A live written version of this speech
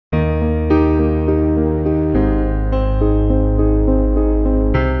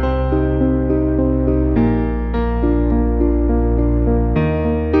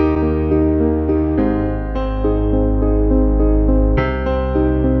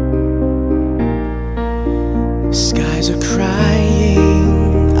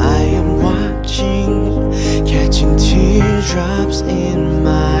raindrops in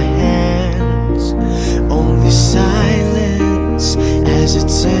my hands, only silence as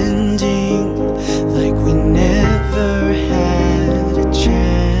it's ending, like we never had a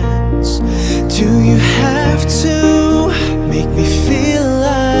chance. Do you have to make me feel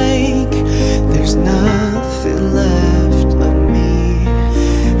like there's nothing left of me?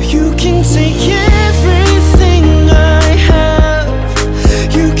 You can take everything I have,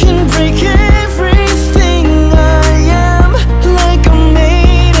 you can break everything I am, like I'm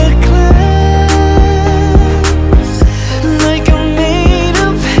made of glass, like I'm made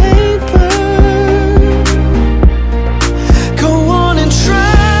of paper. Go on and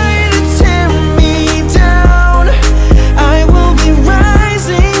try to tear me down, I will be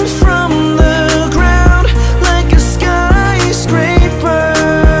rising from the ground like a skyscraper,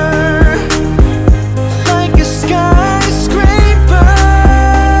 like a skyscraper.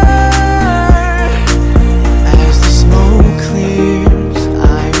 As the smoke clears,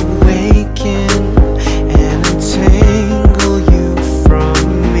 I awaken and untangle you from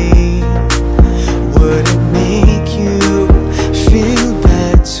me. Would it make you feel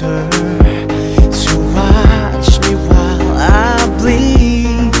better to watch me while I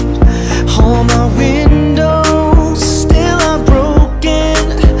bleed? All my windows still are broken,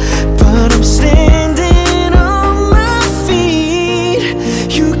 but I'm standing on my feet.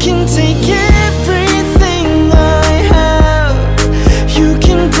 You can take everything I have, you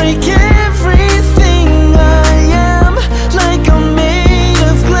can break everything I am, like I'm made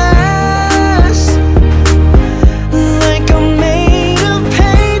of glass, like I'm made of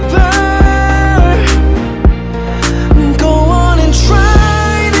paper. Go on and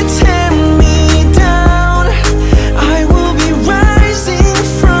try to tear me down, I will be rising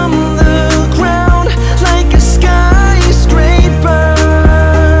from the ground like a skyscraper,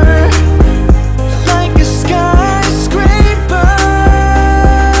 like a skyscraper.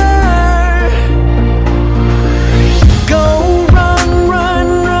 Go run, run,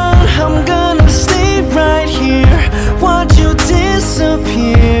 run, I'm gonna stay right here, watch you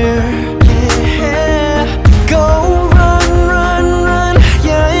disappear. Yeah, go run, run, run,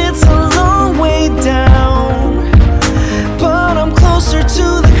 yeah, it's a long way down, but I'm closer to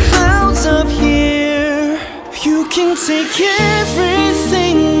the clouds up here. You can take it